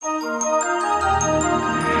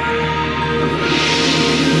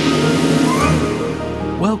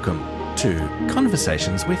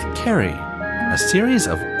Conversations with Kerry, a series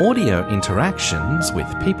of audio interactions with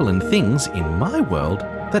people and things in my world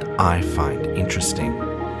that I find interesting.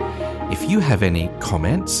 If you have any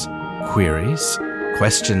comments, queries,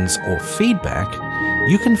 questions or feedback,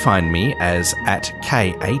 you can find me as at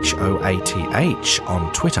KHOATH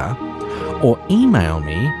on Twitter or email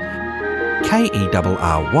me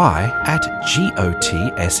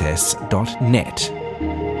KERRY@GOTSS.net.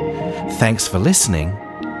 Thanks for listening,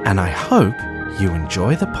 and I hope you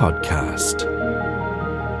enjoy the podcast.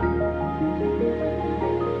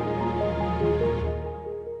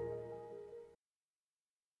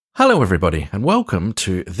 Hello everybody, and welcome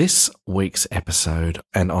to this week's episode.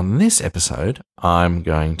 And on this episode, I'm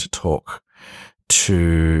going to talk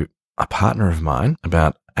to a partner of mine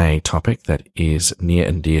about a topic that is near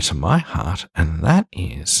and dear to my heart, and that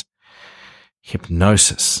is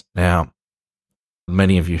hypnosis. Now,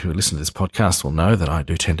 many of you who listen to this podcast will know that I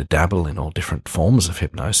do tend to dabble in all different forms of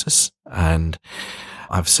hypnosis, and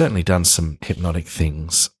I've certainly done some hypnotic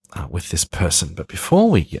things with this person. But before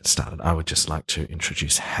we get started, I would just like to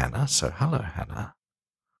introduce Hannah. So hello, Hannah.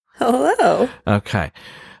 Hello. Okay.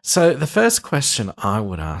 So the first question I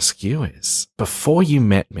would ask you is, before you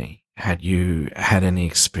met me, had you had any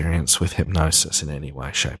experience with hypnosis in any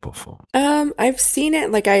way, shape or form? I've seen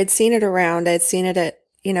it, I had seen it around. I'd seen it at,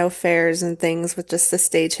 fairs and things with just the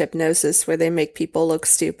stage hypnosis where they make people look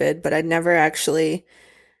stupid, but I'd never actually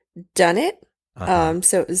done it.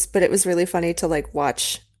 So it was really funny to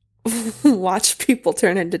watch people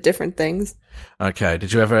turn into different things. Okay.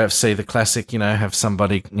 Did you ever see the classic, have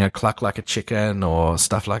somebody, cluck like a chicken or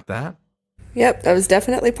stuff like that? Yep, that was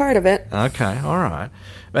definitely part of it. Okay, all right.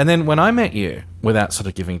 And then when I met you, without sort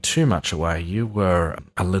of giving too much away, you were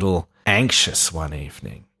a little anxious one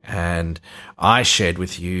evening. And I shared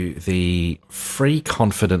with you the free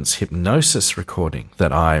confidence hypnosis recording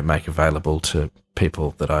that I make available to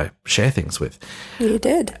people that I share things with. You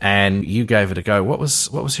did. And you gave it a go. What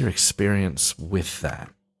was your experience with that?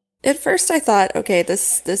 At first I thought, okay,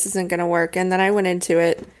 this isn't going to work. And then I went into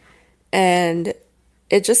it and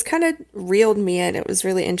it just kind of reeled me in. It was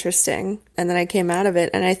really interesting. And then I came out of it.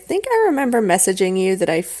 And I think I remember messaging you that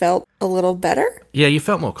I felt a little better. Yeah, you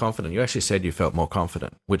felt more confident. You actually said you felt more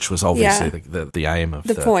confident, which was obviously the aim of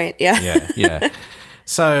the point. Yeah. Yeah.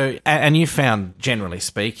 So, and you found, generally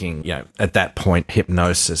speaking, at that point,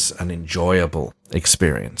 hypnosis an enjoyable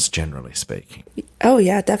experience, generally speaking. Oh,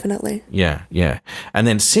 yeah, definitely. Yeah. And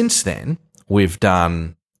then since then, we've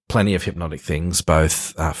done plenty of hypnotic things,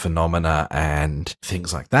 both phenomena and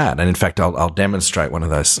things like that. And in fact, I'll demonstrate one of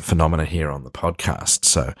those phenomena here on the podcast.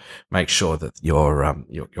 So make sure that your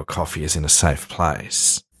coffee is in a safe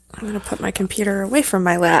place. I'm going to put my computer away from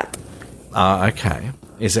my lap. Okay.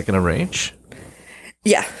 Is it going to reach?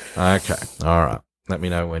 Yeah. Okay. All right. Let me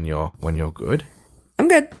know when you're good. I'm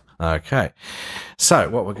good. Okay. So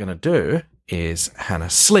what we're going to do is, Hannah,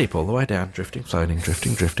 sleep all the way down, drifting, floating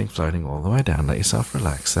all the way down. Let yourself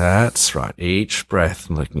relax. That's right. Each breath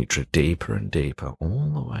looking you deeper and deeper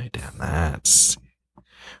all the way down. That's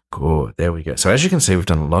good. There we go. So as you can see, we've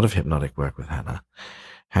done a lot of hypnotic work with Hannah.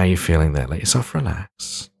 How are you feeling there? Let yourself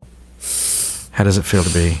relax. How does it feel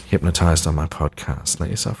to be hypnotized on my podcast? Let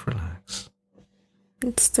yourself relax.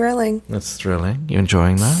 It's thrilling. It's thrilling. You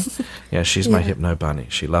enjoying that? Yeah, she's my hypno bunny.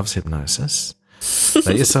 She loves hypnosis.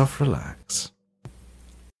 Let yourself relax.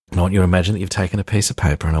 I want you to imagine that you've taken a piece of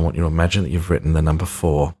paper, and I want you to imagine that you've written the number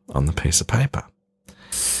 4 on the piece of paper.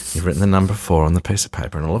 You've written the number 4 on the piece of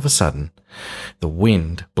paper, and all of a sudden, the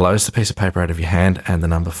wind blows the piece of paper out of your hand, and the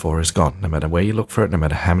number 4 is gone. No matter where you look for it, no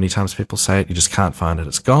matter how many times people say it, you just can't find it.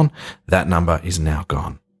 It's gone. That number is now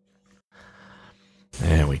gone.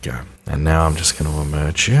 There we go. And now I'm just going to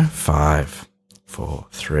emerge you. 5, 4,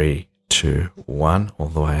 3, 2, 1, all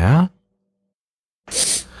the way out.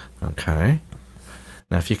 Okay.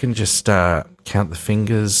 Now, if you can just count the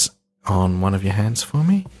fingers on one of your hands for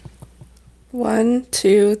me. 1,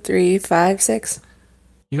 2, 3, 5, 6.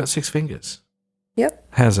 You got 6 fingers? Yep.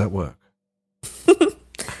 How does that work?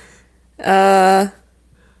 I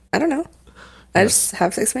don't know. I just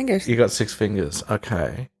have 6 fingers. You got 6 fingers.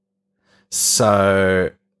 Okay. So,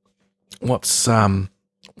 what's 2 and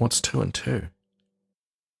 2?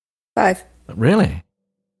 5. Really?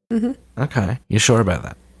 Mm-hmm. Okay. You sure about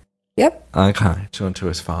that? Yep. Okay. 2 and 2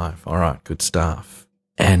 is 5. All right. Good stuff.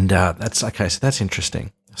 And that's okay. So that's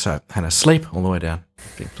interesting. So Hannah, sleep all the way down.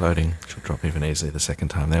 Keep floating. She'll drop even easily the second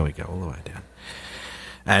time. There we go. All the way down.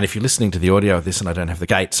 And if you're listening to the audio of this and I don't have the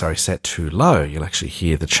gate, set too low, you'll actually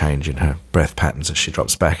hear the change in her breath patterns as she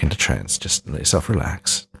drops back into trance. Just let yourself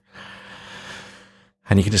relax.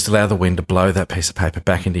 And you can just allow the wind to blow that piece of paper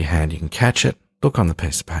back into your hand. You can catch it, look on the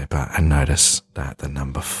piece of paper and notice that the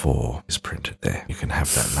number 4 is printed there. You can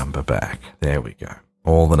have that number back. There we go.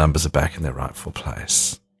 All the numbers are back in their rightful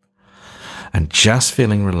place. And just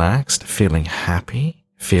feeling relaxed, feeling happy,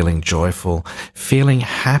 feeling joyful, feeling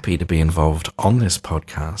happy to be involved on this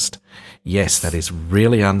podcast. Yes, that is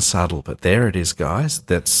really unsubtle, but there it is, guys.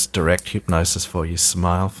 That's direct hypnosis for you.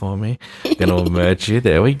 Smile for me. I'm going to immerse you.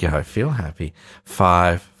 There we go. Feel happy.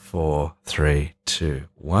 5, 4, 3, 2,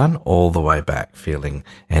 1. All the way back, feeling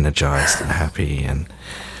energized and happy and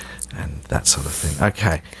that sort of thing.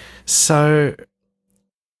 Okay. So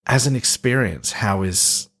as an experience, how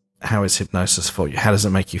is hypnosis for you? How does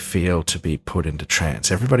it make you feel to be put into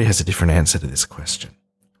trance? Everybody has a different answer to this question.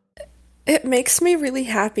 It makes me really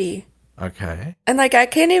happy. Okay. And like, I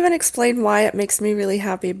can't even explain why it makes me really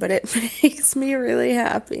happy, but it makes me really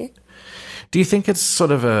happy. Do you think it's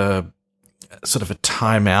sort of a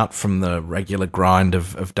time out from the regular grind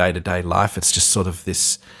of day-to-day life? It's just sort of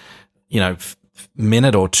this,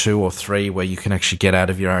 minute or 2 or 3 where you can actually get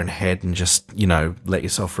out of your own head and just, let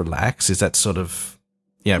yourself relax. Is that sort of,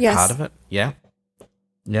 Yes. part of it? Yeah.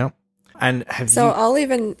 Yeah. And I'll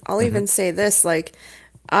even say this, like,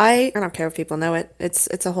 I don't care if people know it.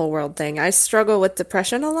 It's a whole world thing. I struggle with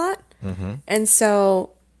depression a lot. Mm-hmm. And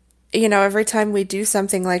so, every time we do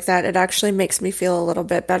something like that, it actually makes me feel a little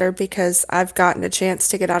bit better because I've gotten a chance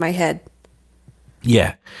to get out of my head.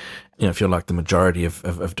 Yeah. If you're like the majority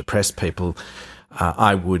of depressed people,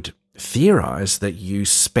 I would theorize that you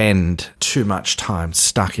spend too much time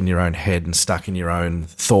stuck in your own head and stuck in your own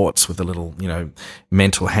thoughts with the little,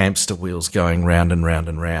 mental hamster wheels going round and round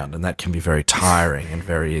and round. And that can be very tiring and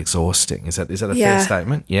very exhausting. Is that a fair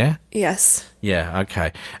statement? Yeah? Yes. Yeah.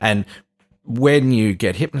 Okay. And when you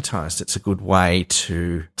get hypnotized, it's a good way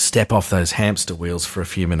to step off those hamster wheels for a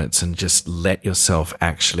few minutes and just let yourself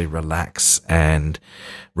actually relax and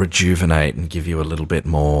rejuvenate and give you a little bit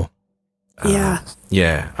more.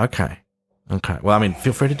 Yeah. Okay. Well, I mean,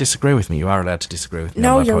 feel free to disagree with me. You are allowed to disagree with me.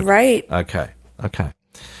 No, you're right. Okay.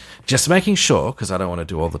 Just making sure, because I don't want to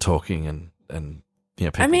do all the talking and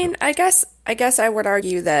people. I mean, I guess I would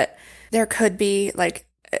argue that there could be, like,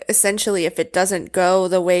 essentially, if it doesn't go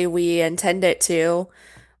the way we intend it to,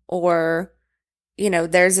 or,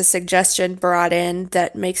 there's a suggestion brought in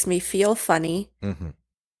that makes me feel funny,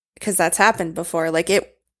 because that's happened before. Like,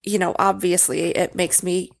 it, obviously it makes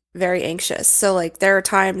me very anxious. So, like, there are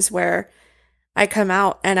times where I come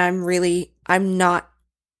out and I'm not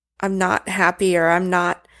happy, or I'm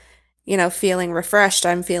not, feeling refreshed.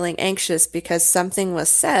 I'm feeling anxious because something was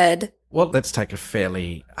said. Well, let's take a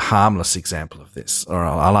fairly harmless example of this, or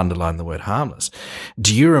I'll underline the word harmless.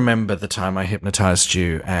 Do you remember the time I hypnotized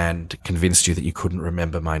you and convinced you that you couldn't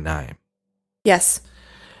remember my name? Yes.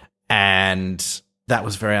 And that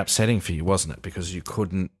was very upsetting for you, wasn't it? Because you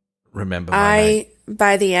couldn't remember my name.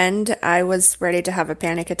 By the end, I was ready to have a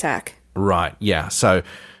panic attack. Right, yeah. So,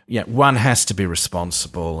 one has to be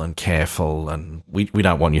responsible and careful, and we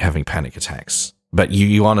don't want you having panic attacks. But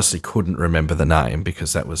you honestly couldn't remember the name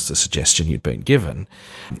because that was the suggestion you'd been given,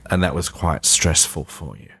 and that was quite stressful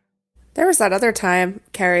for you. There was that other time,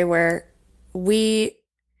 Carrie, where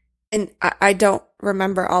and I don't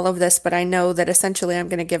remember all of this, but I know that essentially I'm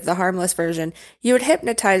going to give the harmless version. You would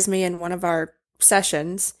hypnotize me in one of our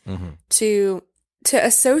sessions to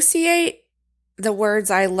associate the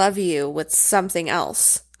words "I love you" with something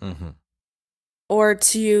else. Or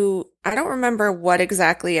I don't remember what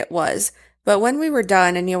exactly it was, but when we were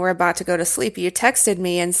done and you were about to go to sleep, you texted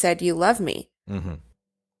me and said you love me.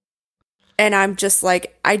 And I'm just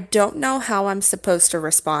like, I don't know how I'm supposed to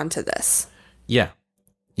respond to this. Yeah.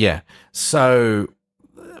 So,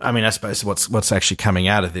 I mean, I suppose what's actually coming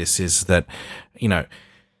out of this is that,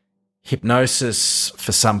 hypnosis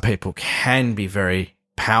for some people can be very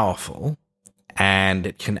powerful, and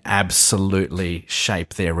it can absolutely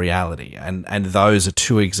shape their reality. And those are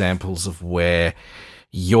 2 examples of where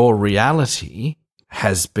your reality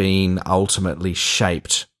has been ultimately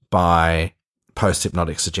shaped by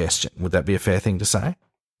post-hypnotic suggestion. Would that be a fair thing to say?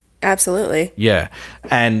 Absolutely. Yeah.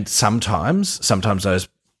 And sometimes those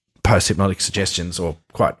post-hypnotic suggestions, or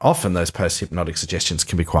quite often those post-hypnotic suggestions,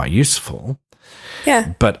 can be quite useful.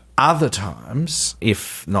 Yeah. But other times,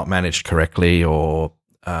 if not managed correctly or,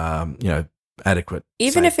 adequate.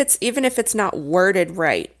 Even if it's not worded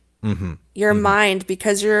right, your mind,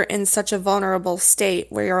 because you're in such a vulnerable state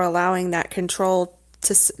where you're allowing that control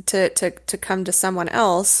to come to someone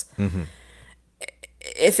else,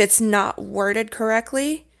 if it's not worded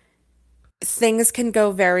correctly, things can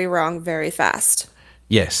go very wrong very fast.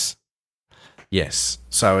 Yes.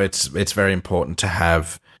 So it's very important to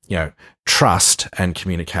have, trust and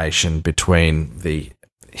communication between the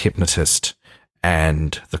hypnotist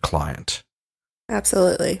and the client.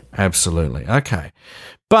 Absolutely. Absolutely. Okay.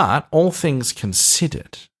 But all things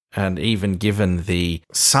considered, and even given the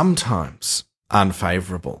sometimes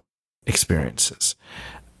unfavorable experiences,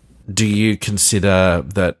 do you consider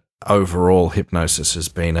that overall hypnosis has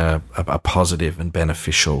been a positive and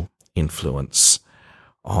beneficial influence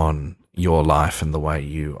on your life and the way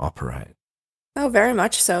you operate? Oh, very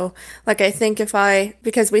much so. Like, I think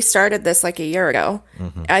because we started this like a year ago,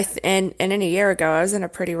 and in a year ago, I was in a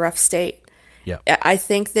pretty rough state. Yeah. I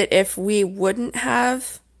think that if we wouldn't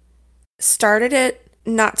have started it,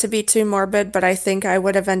 not to be too morbid, but I think I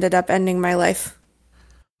would have ended up ending my life.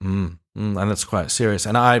 And that's quite serious.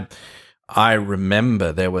 And I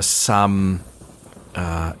remember there were some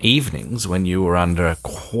evenings when you were under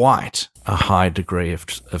quite a high degree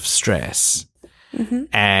of stress,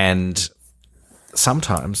 and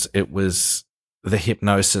sometimes it was the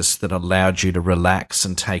hypnosis that allowed you to relax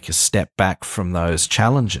and take a step back from those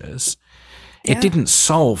challenges. Yeah. It didn't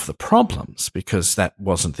solve the problems because that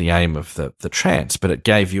wasn't the aim of the trance, but it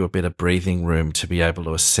gave you a bit of breathing room to be able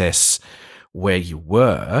to assess where you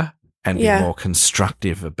were and be more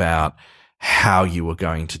constructive about how you were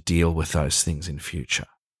going to deal with those things in future.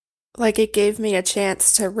 Like, it gave me a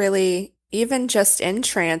chance to really, even just in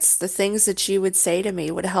trance, the things that you would say to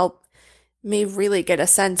me would help me really get a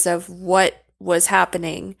sense of what was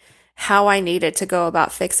happening, how I needed to go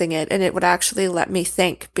about fixing it, and it would actually let me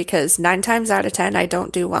think, because 9 times out of 10, I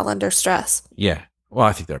don't do well under stress. Yeah. Well,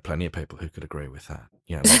 I think there are plenty of people who could agree with that.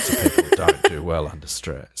 Lots of people don't do well under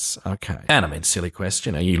stress. Okay. And I mean, silly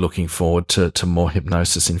question. Are you looking forward to more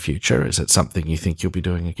hypnosis in future? Is it something you think you'll be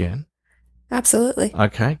doing again? Absolutely.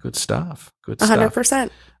 Okay. Good stuff. Good stuff. 100%.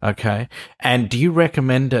 Okay. And do you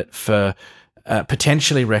recommend it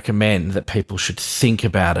potentially recommend that people should think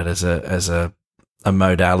about it as a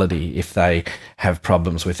modality if they have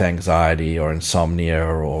problems with anxiety or insomnia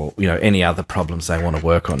or any other problems they want to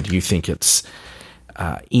work on? Do you think it's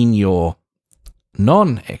in your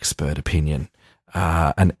non-expert opinion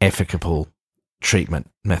an ethical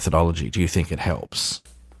treatment methodology? Do you think it helps?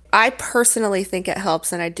 I personally think it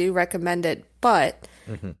helps, and I do recommend it, but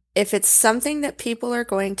if it's something that people are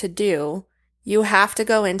going to do, you have to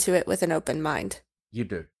go into it with an open mind. You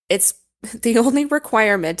do. It's the only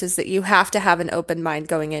requirement is that you have to have an open mind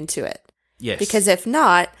going into it. Yes. Because if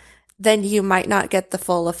not, then you might not get the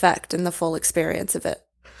full effect and the full experience of it.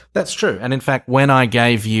 That's true. And in fact, when I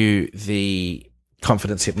gave you the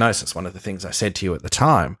confidence hypnosis, one of the things I said to you at the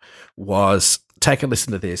time was take a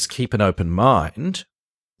listen to this, keep an open mind,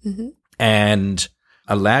 and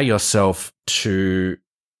allow yourself to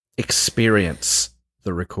experience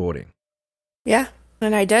the recording. Yeah,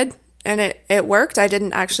 and I did. And it worked. I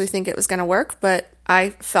didn't actually think it was going to work, but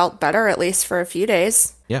I felt better, at least for a few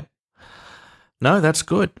days. Yep. No, that's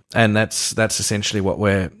good. And that's essentially what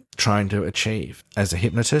we're trying to achieve. As a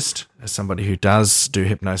hypnotist, as somebody who does do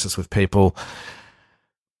hypnosis with people,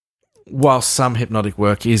 while some hypnotic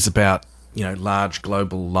work is about, large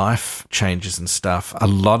global life changes and stuff, a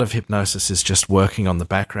lot of hypnosis is just working on the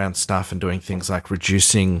background stuff and doing things like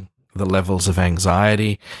reducing the levels of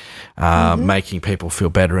anxiety, making people feel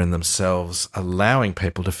better in themselves, allowing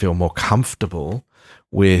people to feel more comfortable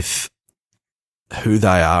with who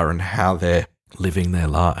they are and how they're living their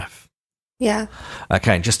life. Yeah.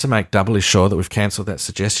 Okay, and just to make doubly sure that we've cancelled that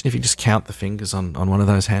suggestion, if you just count the fingers on one of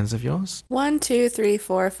those hands of yours. 1, 2, 3,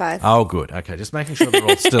 4, 5. Oh, good. Okay, just making sure they're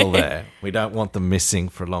all still there. We don't want them missing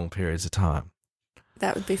for long periods of time.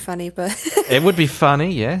 That would be funny, but... It would be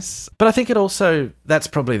funny, yes. But I think it also, that's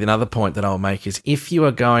probably another point that I'll make, is if you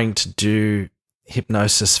are going to do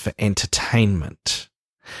hypnosis for entertainment,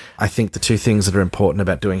 I think the two things that are important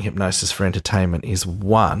about doing hypnosis for entertainment is,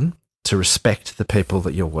 one, to respect the people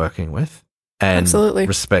that you're working with and Absolutely.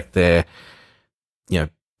 respect their,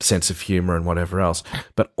 sense of humor and whatever else.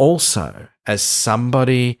 But also, as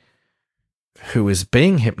somebody who is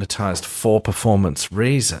being hypnotized for performance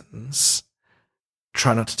reasons,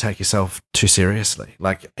 try not to take yourself too seriously.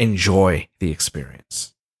 Like, enjoy the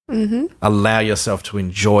experience. Allow yourself to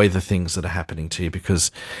enjoy the things that are happening to you because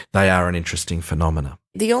they are an interesting phenomena.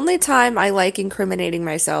 The only time I like incriminating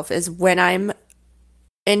myself is when I'm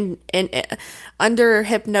in under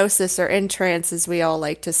hypnosis or in trance, as we all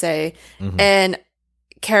like to say, and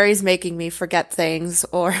Carrie's making me forget things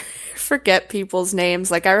or forget people's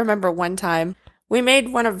names. Like, I remember one time we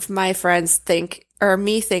made one of my friends think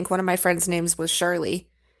one of my friends' names was Shirley.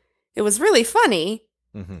 It was really funny,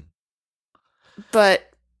 but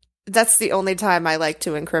that's the only time I like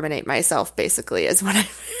to incriminate myself, basically, is when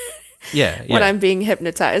Yeah, when I'm being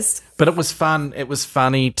hypnotized. But it was fun. It was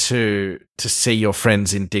funny to see your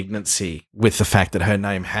friend's indignancy with the fact that her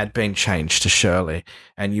name had been changed to Shirley,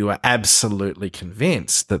 and you were absolutely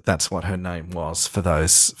convinced that that's what her name was for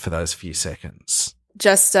those few seconds.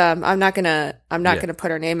 Just, I'm not gonna put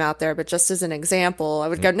her name out there, but just as an example, I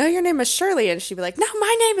would go, "No, your name is Shirley," and she'd be like, "No,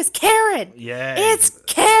 my name is Karen. Yeah, it's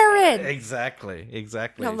Karen." Exactly.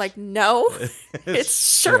 And I'm like, "No,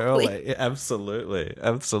 it's Shirley." Absolutely.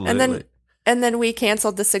 And then we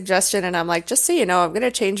canceled the suggestion, and I'm like, "Just so you know, I'm gonna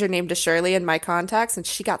change your name to Shirley in my contacts," and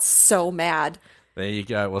she got so mad. There you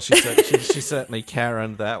go. Well, she certainly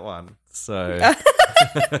Karen that one. So.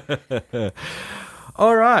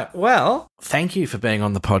 All right. Well, thank you for being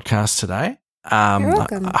on the podcast today. You're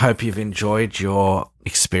welcome. I hope you've enjoyed your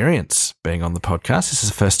experience being on the podcast. This is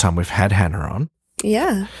the first time we've had Hannah on.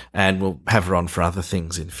 Yeah. And we'll have her on for other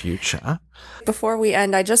things in future. Before we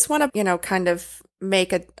end, I just want to, kind of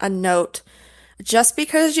make a note. Just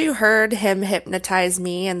because you heard him hypnotize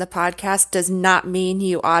me in the podcast does not mean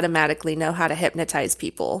you automatically know how to hypnotize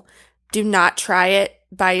people. Do not try it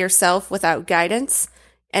by yourself without guidance.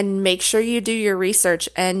 And make sure you do your research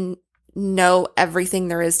and know everything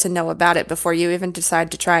there is to know about it before you even decide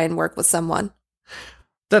to try and work with someone.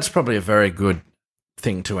 That's probably a very good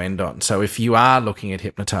thing to end on. So if you are looking at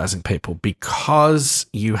hypnotizing people, because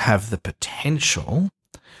you have the potential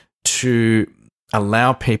to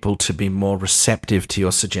allow people to be more receptive to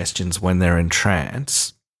your suggestions when they're in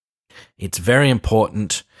trance, it's very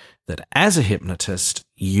important that as a hypnotist,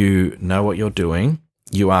 you know what you're doing.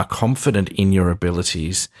 You are confident in your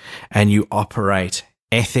abilities, and you operate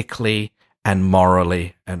ethically and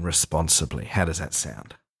morally and responsibly. How does that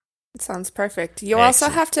sound? It sounds perfect. You also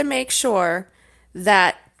have to make sure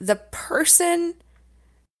that the person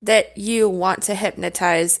that you want to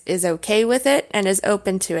hypnotize is okay with it and is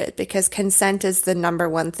open to it, because consent is the number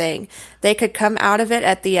one thing. They could come out of it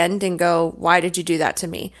at the end and go, "Why did you do that to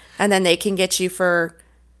me?" And then they can get you for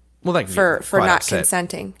not upset.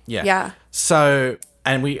 consenting. Yeah. So...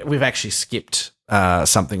 And we've actually skipped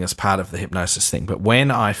something as part of the hypnosis thing. But when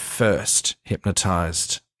I first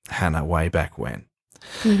hypnotized Hannah way back when,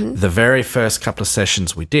 the very first couple of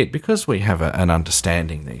sessions we did, because we have an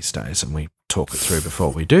understanding these days and we talk it through before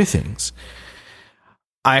we do things,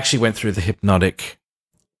 I actually went through the hypnotic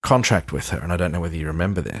contract with her. And I don't know whether you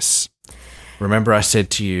remember this. Remember I said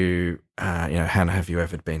to you, Hannah, have you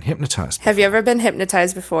ever been hypnotized before? Have you ever been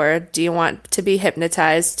hypnotized before? Do you want to be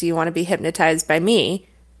hypnotized? Do you want to be hypnotized by me?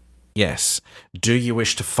 Yes. Do you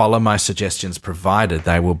wish to follow my suggestions, provided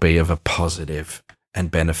they will be of a positive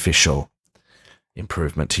and beneficial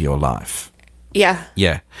improvement to your life? Yeah.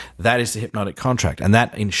 Yeah. That is the hypnotic contract. And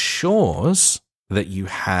that ensures that you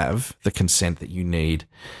have the consent that you need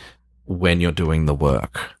when you're doing the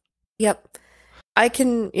work. Yep. I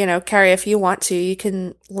can, Carrie, if you want to, you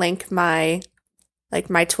can link my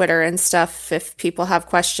Twitter and stuff. If people have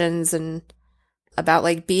questions and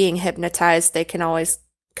about being hypnotized, they can always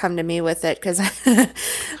come to me with it, because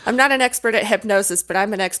I'm not an expert at hypnosis, but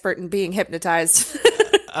I'm an expert in being hypnotized.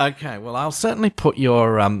 Okay, well, I'll certainly put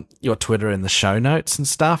your Twitter in the show notes and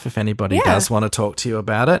stuff if anybody does want to talk to you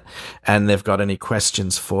about it and they've got any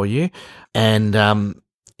questions for you. And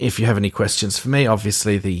if you have any questions for me,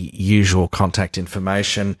 obviously the usual contact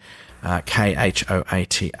information,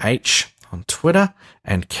 KHOATH on Twitter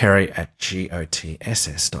and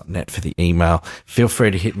Kerry@gotss.net for the email. Feel free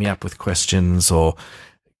to hit me up with questions or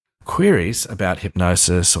queries about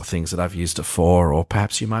hypnosis or things that I've used it for, or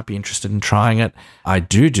perhaps you might be interested in trying it. I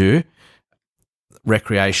do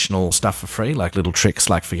recreational stuff for free, like little tricks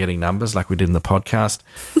like forgetting numbers like we did in the podcast.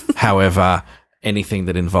 However, anything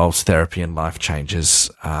that involves therapy and life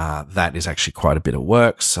changes, that is actually quite a bit of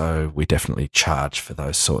work. So we definitely charge for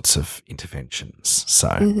those sorts of interventions.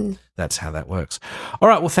 So that's how that works. All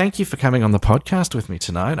right. Well, thank you for coming on the podcast with me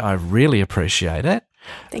tonight. I really appreciate it.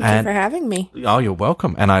 Thank you for having me. Oh, you're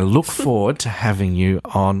welcome. And I look forward to having you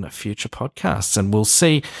on future podcasts. And we'll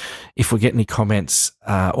see if we get any comments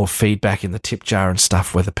or feedback in the tip jar and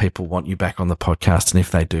stuff, whether people want you back on the podcast. And if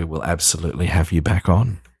they do, we'll absolutely have you back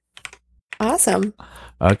on. Awesome.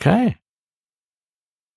 Okay.